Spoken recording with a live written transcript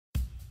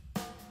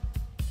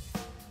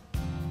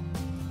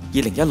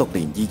2016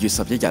年2月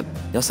11日，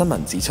有新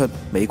聞指出，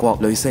美國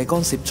雷射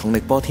干涉重力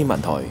波天文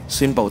台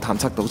宣布探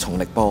測到重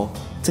力波，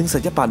證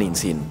實100年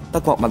前德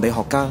國物理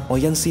學家愛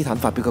因斯坦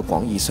發表嘅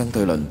廣義相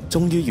對論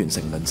終於完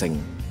成論證。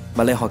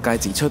物理學界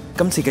指出，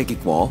今次嘅結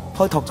果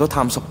開拓咗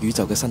探索宇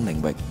宙嘅新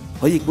領域，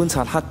可以觀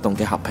察黑洞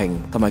嘅合併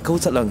同埋高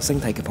質量星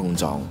體嘅碰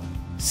撞。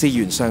事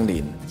緣上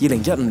年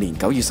2015年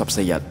9月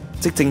14日，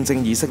即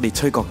正以色列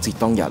吹角節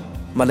當日，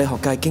物理學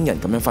界驚人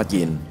咁樣發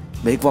現，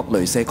美國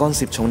雷射干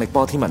涉重力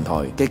波天文台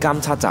嘅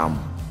監測站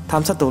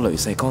探測到雷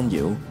射干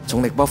擾，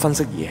重力波分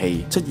析儀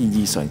器出現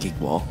異常結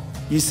果。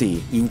於是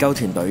研究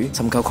團隊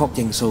尋求確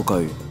認數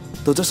據。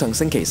到咗上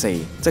星期四，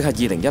即係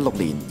2016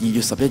年2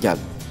月11日，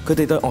佢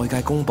哋對外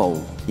界公佈，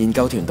研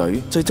究團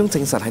隊最終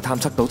證實係探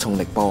測到重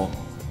力波。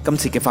今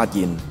次嘅發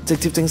現直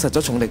接證實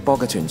咗重力波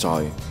嘅存在。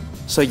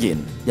雖然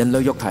人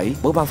類肉體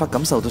冇辦法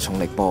感受到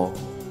重力波，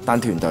但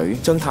團隊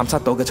將探測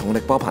到嘅重力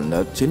波頻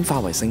率轉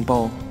化為聲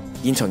波，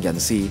現場人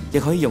士亦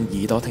可以用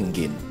耳朵聽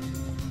見。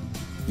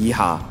以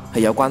下係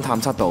有關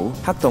探測到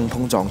黑洞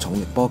碰撞重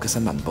力波嘅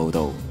新聞報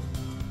導。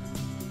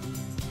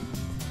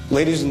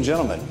Ladies and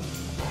gentlemen,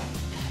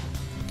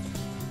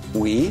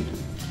 we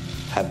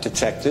have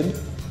detected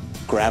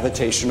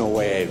gravitational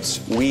waves.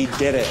 We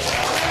did it.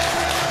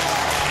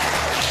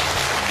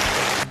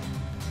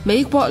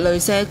 美國雷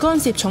射干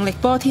涉重力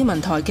波天文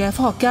台嘅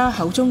科學家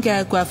口中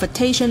嘅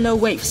gravitational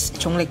waves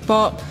重力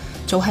波，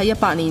早喺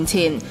100年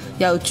前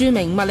由著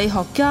名物理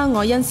學家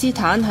愛因斯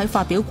坦喺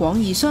發表廣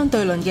義相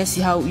對論嘅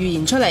時候預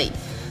言出嚟，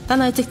但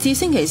係直至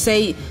星期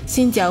四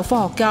先至有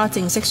科學家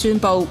正式宣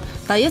布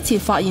第一次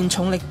發現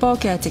重力波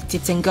嘅直接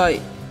證據。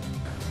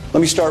Let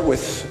me start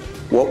with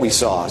what we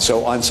saw.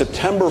 So on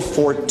September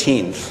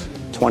 14th,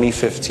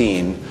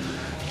 2015,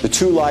 the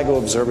two LIGO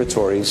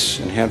observatories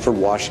in Hanford,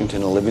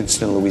 Washington, and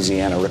Livingston,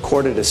 Louisiana,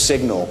 recorded a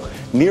signal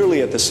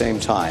nearly at the same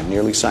time,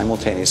 nearly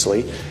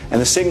simultaneously, and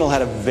the signal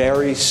had a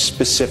very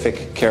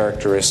specific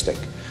characteristic.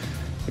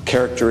 The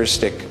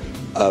characteristic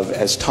of,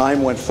 as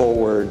time went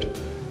forward,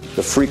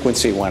 the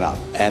frequency went up.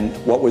 And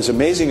what was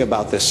amazing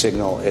about this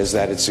signal is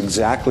that it's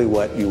exactly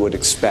what you would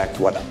expect,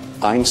 what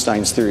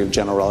Einstein's theory of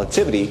general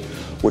relativity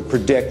would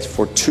predict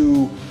for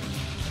two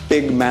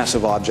big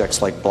massive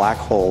objects like black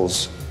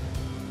holes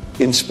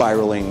in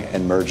spiraling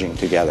and merging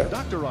together.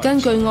 根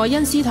據愛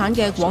因斯坦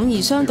嘅廣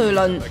義相對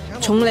論，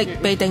重力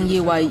被定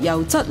義為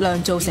由質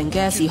量造成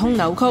嘅時空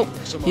扭曲。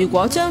如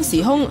果將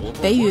時空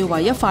比喻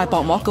為一塊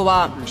薄膜嘅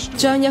話，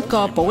將一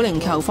個保齡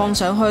球放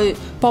上去，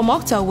薄膜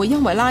就會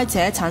因為拉扯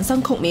產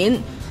生曲面，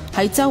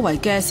喺周圍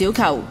嘅小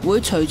球會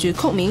隨住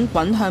曲面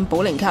滾向保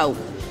齡球。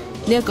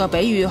呢一個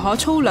比喻可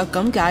粗略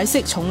咁解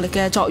釋重力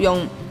嘅作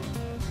用。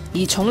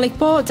而重力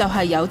波就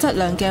係有質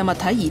量嘅物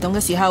體移動嘅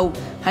時候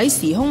喺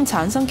時空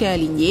產生嘅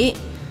漣漪。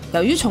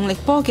由於重力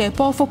波嘅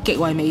波幅極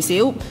為微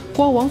小，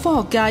過往科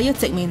學界一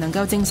直未能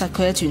夠證實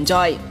佢嘅存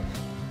在。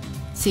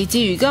時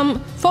至如今，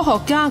科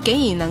學家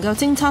竟然能夠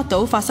偵測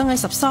到發生喺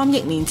13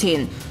億年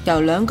前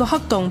由兩個黑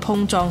洞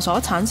碰撞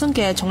所產生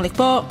嘅重力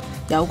波。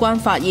有關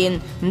發現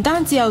唔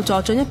單止有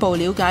助進一步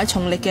了解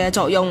重力嘅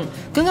作用，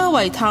更加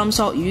為探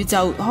索宇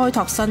宙開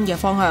拓新嘅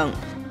方向。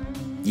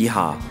以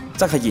下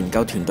則係研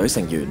究團隊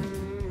成員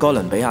哥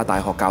倫比亞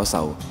大學教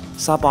授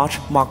Sabash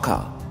Marka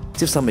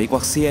接受美國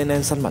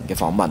CNN 新聞嘅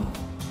訪問。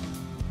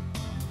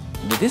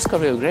The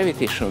discovery of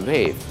gravitational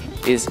wave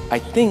is, I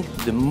think,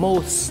 the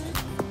most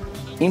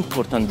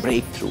important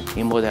breakthrough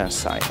in modern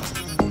science.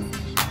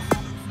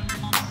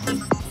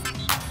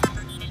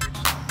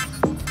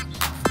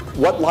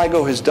 What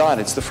LIGO has done,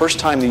 it's the first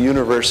time the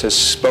universe has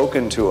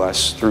spoken to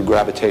us through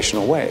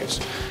gravitational waves.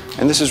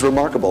 And this is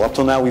remarkable. Up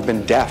till now, we've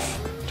been deaf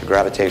to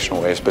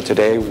gravitational waves, but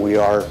today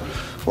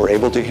we're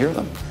able to hear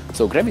them.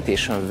 So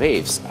gravitational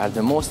waves are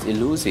the most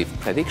elusive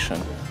prediction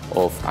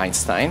of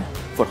Einstein.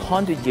 For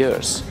 100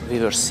 years, we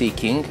were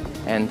seeking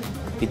and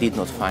we did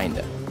not find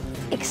them.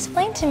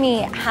 Explain to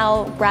me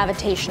how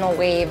gravitational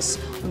waves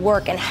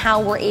work and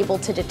how we're able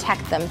to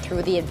detect them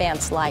through the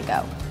advanced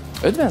LIGO.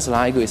 Advanced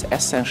LIGO is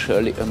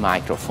essentially a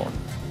microphone.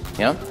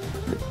 Yeah?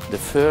 The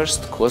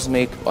first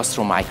cosmic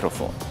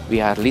astromicrophone.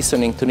 We are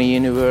listening to the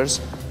universe,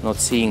 not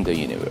seeing the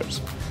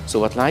universe. So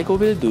what LIGO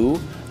will do,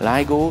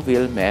 LIGO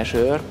will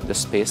measure the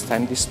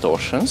space-time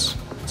distortions.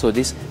 So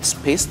this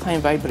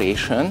space-time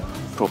vibration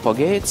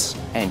propagates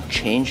and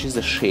changes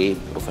the shape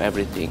of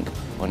everything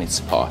on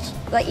its path.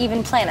 Like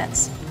even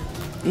planets?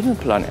 Even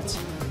planets.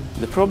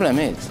 The problem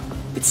is,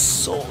 it's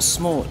so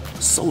small,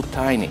 so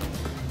tiny,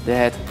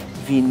 that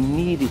we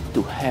needed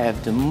to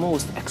have the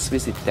most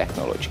exquisite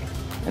technology.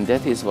 And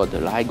that is what the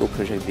LIGO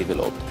project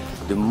developed,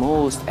 the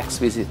most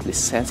exquisitely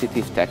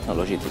sensitive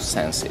technology to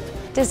sense it.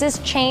 Does this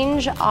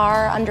change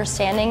our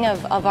understanding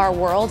of our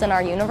world and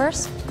our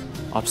universe?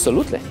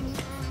 Absolutely.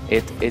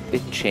 It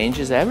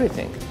changes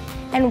everything.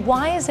 And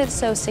why is it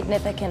so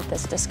significant,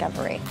 this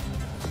discovery?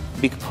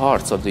 Big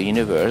parts of the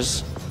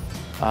universe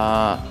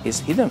is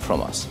hidden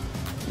from us.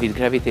 With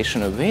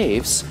gravitational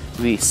waves,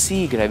 we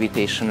see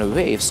gravitational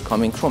waves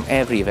coming from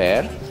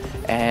everywhere,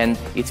 and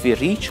it will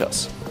reach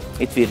us.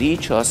 It will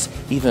reach us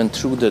even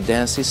through the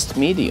densest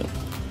medium.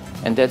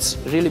 And that's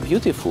really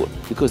beautiful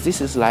because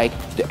this is like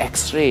the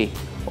X-ray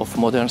of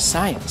modern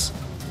science.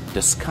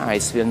 The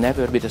skies will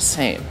never be the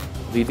same.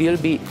 We will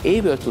be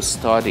able to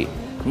study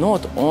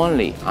not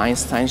only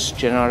Einstein's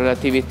general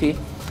relativity,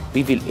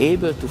 we will be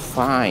able to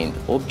find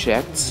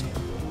objects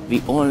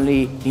we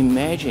only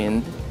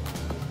imagined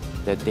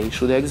that they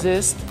should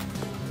exist.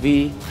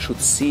 We should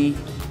see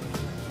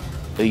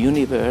a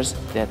universe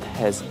that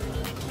has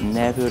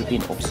never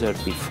been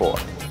observed before.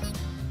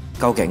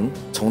 究竟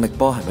重力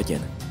波係乜嘢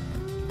呢？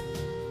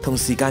同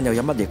時間又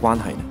有乜嘢關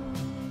係呢？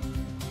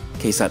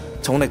其實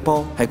重力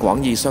波係廣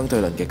義相對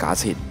論嘅假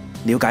設。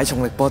了解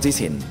重力波之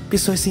前，必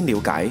須先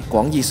了解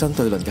廣義相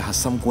對論嘅核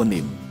心觀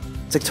念，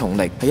即重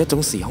力係一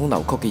種時空扭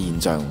曲嘅現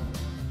象。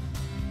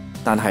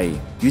但係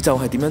宇宙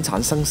係點樣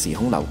產生時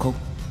空扭曲？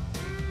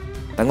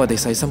等我哋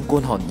細心觀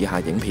看以下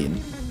影片，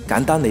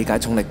簡單理解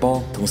重力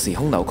波同時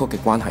空扭曲嘅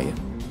關係。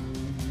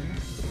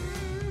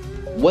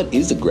What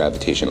is a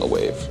gravitational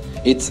wave?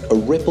 It's a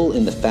ripple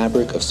in the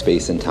fabric of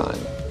space and time.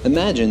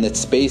 Imagine that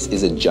space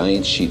is a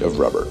giant sheet of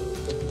rubber.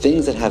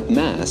 Things that have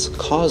mass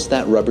cause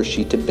that rubber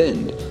sheet to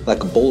bend,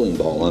 like a bowling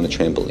ball on a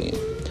trampoline.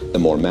 The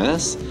more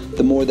mass,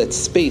 the more that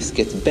space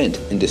gets bent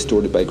and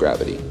distorted by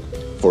gravity.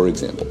 For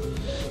example,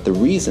 the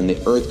reason the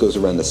Earth goes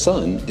around the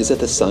Sun is that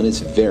the Sun is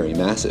very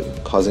massive,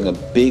 causing a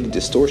big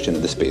distortion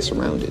of the space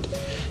around it.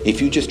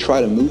 If you just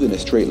try to move in a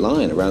straight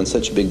line around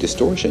such a big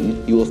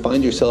distortion, you will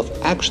find yourself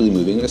actually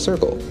moving in a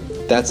circle.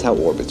 That's how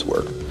orbits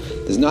work.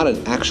 There's not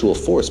an actual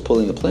force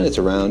pulling the planets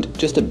around,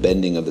 just a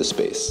bending of the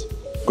space.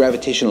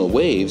 Gravitational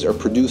waves are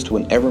produced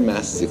whenever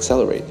masses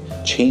accelerate,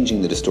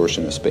 changing the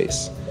distortion of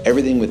space.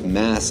 Everything with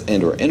mass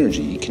and/or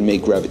energy can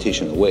make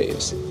gravitational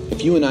waves.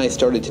 If you and I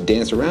started to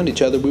dance around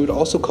each other, we would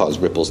also cause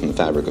ripples in the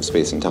fabric of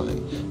space and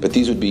time, but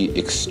these would be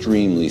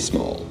extremely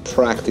small,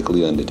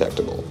 practically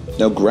undetectable.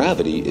 Now,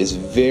 gravity is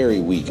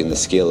very weak in the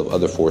scale of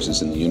other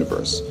forces in the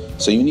universe,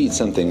 so you need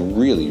something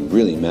really,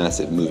 really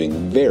massive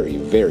moving very,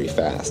 very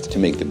fast to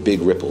make the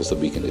big ripples that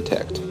we can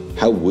detect.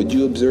 How would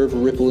you observe a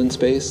ripple in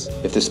space?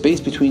 If the space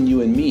between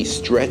you and me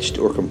stretched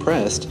or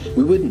compressed,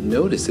 we wouldn't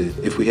notice it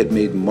if we had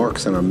made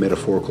marks on our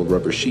metaphorical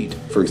rubber sheet,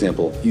 for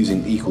example,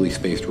 using equally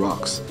spaced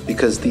rocks,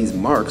 because these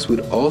marks would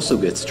also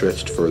get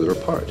stretched further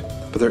apart.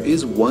 But there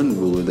is one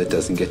ruler that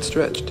doesn't get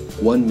stretched,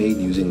 one made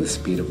using the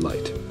speed of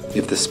light.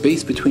 If the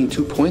space between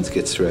 2 points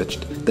gets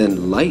stretched,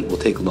 then light will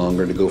take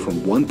longer to go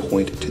from one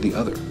point to the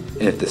other.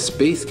 And if the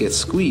space gets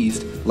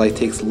squeezed, light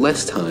takes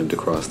less time to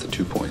cross the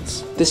 2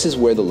 points. This is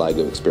where the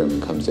LIGO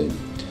experiment comes in.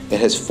 It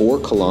has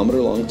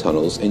 4-kilometer-long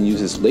tunnels and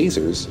uses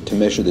lasers to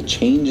measure the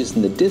changes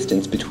in the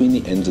distance between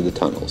the ends of the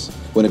tunnels.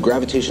 When a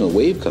gravitational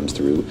wave comes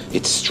through,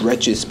 it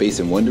stretches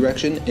space in one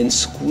direction and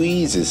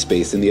squeezes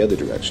space in the other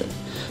direction.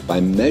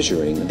 By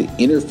measuring the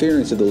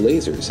interference of the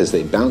lasers as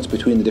they bounce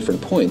between the different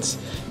points,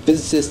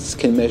 physicists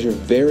can measure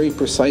very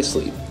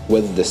precisely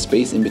whether the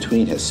space in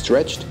between has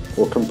stretched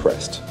or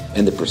compressed.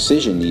 And the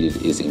precision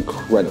needed is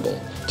incredible.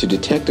 To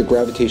detect a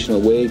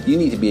gravitational wave, you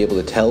need to be able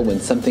to tell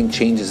when something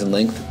changes in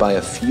length by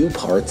a few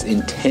parts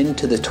in 10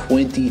 to the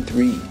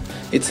 23.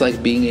 It's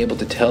like being able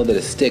to tell that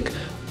a stick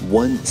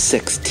 1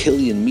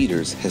 sextillion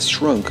meters has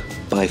shrunk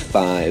by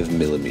 5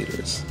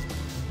 millimeters.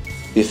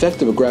 The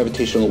effect of a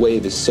gravitational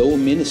wave is so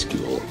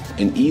minuscule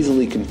and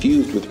easily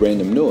confused with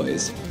random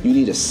noise, you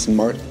need a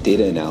smart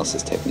data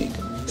analysis technique.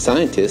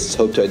 Scientists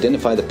hope to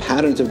identify the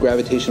patterns of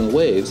gravitational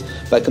waves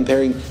by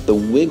comparing the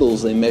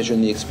wiggles they measure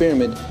in the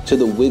experiment to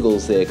the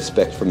wiggles they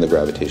expect from the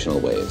gravitational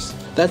waves.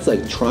 That's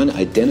like trying to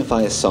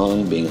identify a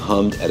song being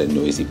hummed at a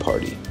noisy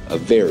party, a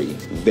very,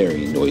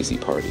 very noisy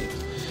party.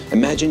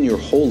 Imagine your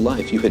whole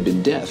life you had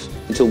been deaf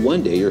until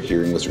one day your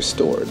hearing was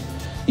restored.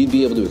 You'd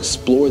be able to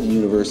explore the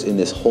universe in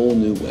this whole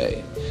new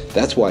way.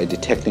 That's why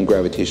detecting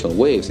gravitational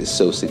waves is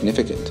so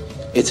significant.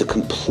 It's a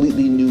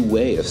completely new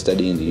way of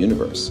studying the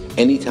universe.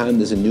 Anytime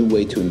there's a new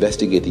way to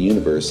investigate the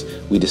universe,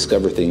 we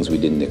discover things we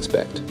didn't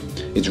expect.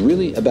 It's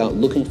really about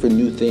looking for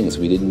new things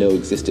we didn't know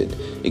existed,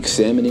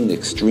 examining the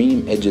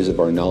extreme edges of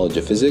our knowledge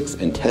of physics,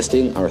 and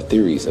testing our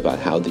theories about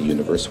how the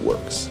universe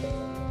works.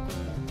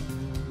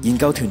 研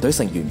究團隊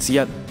成員之一，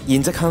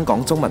現職香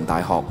港中文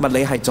大學物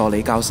理系助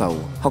理教授、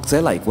學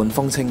者黎冠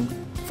峰稱，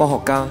科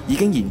學家已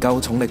經研究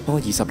重力波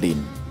20年，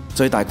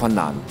最大困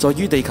難在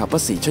於地球不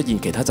時出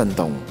現其他震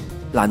動，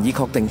難以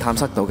確定探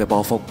測到嘅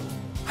波幅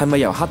係咪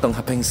由黑洞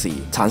合併時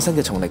產生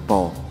嘅重力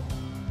波。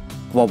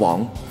過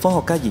往科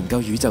學家研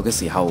究宇宙嘅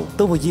時候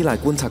都會依賴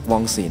觀察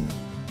光線，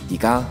而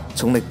家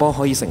重力波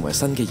可以成為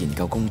新嘅研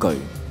究工具。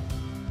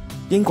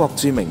英國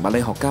著名物理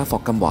學家霍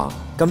金話：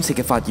今次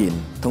嘅發現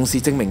同時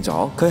證明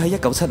咗佢喺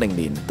1970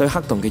年對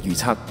黑洞嘅預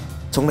測。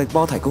重力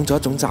波提供咗一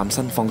種嶄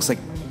新方式，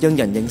讓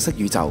人認識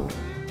宇宙。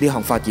呢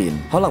項發現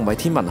可能為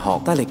天文學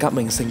帶嚟革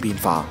命性變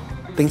化，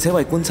並且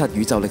為觀察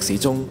宇宙歷史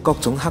中各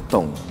種黑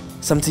洞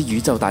甚至宇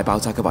宙大爆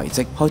炸嘅遺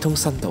跡開通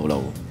新道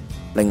路。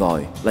另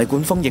外，黎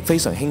冠峰亦非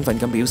常興奮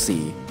咁表示，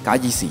假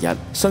以時日，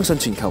相信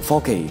全球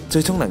科技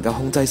最終能夠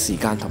控制時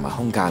間同埋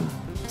空間，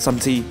甚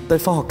至對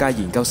科學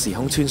界研究時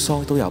空穿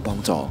梭都有幫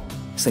助。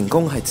成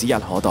功係指日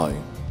可待。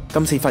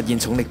今次發現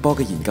重力波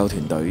嘅研究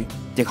團隊，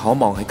亦可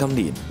望喺今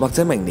年或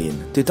者明年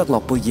奪得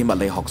諾貝爾物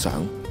理學獎。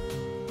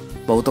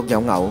無獨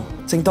有偶，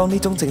正當呢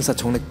宗證實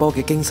重力波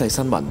嘅驚世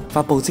新聞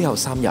發布之後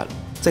3日，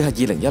即係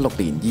2016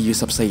年2月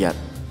14日，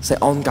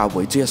錫安教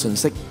會主日信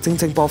息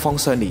正播放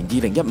上年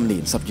2015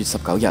年10月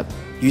19日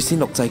預先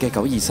錄製嘅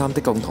923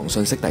的共同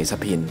信息第10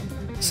篇。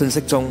信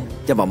息中，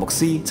日華牧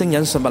師正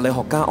引述物理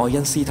學家愛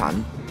因斯坦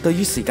對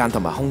於時間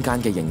同埋空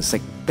間嘅認識，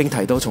並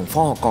提到從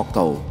科學角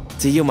度，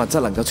只要物質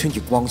能夠穿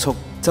越光速，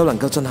就能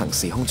夠進行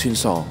時空穿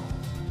梭。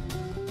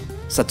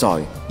實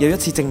在又一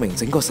次證明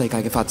整個世界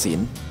嘅發展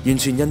完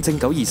全印證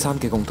923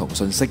嘅共同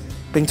信息，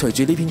並隨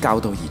住呢篇教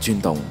導而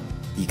轉動。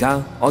而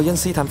家愛因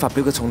斯坦發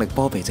表嘅重力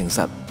波被證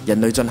實，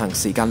人類進行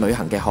時間旅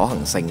行嘅可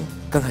行性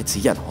更係指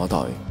日可待。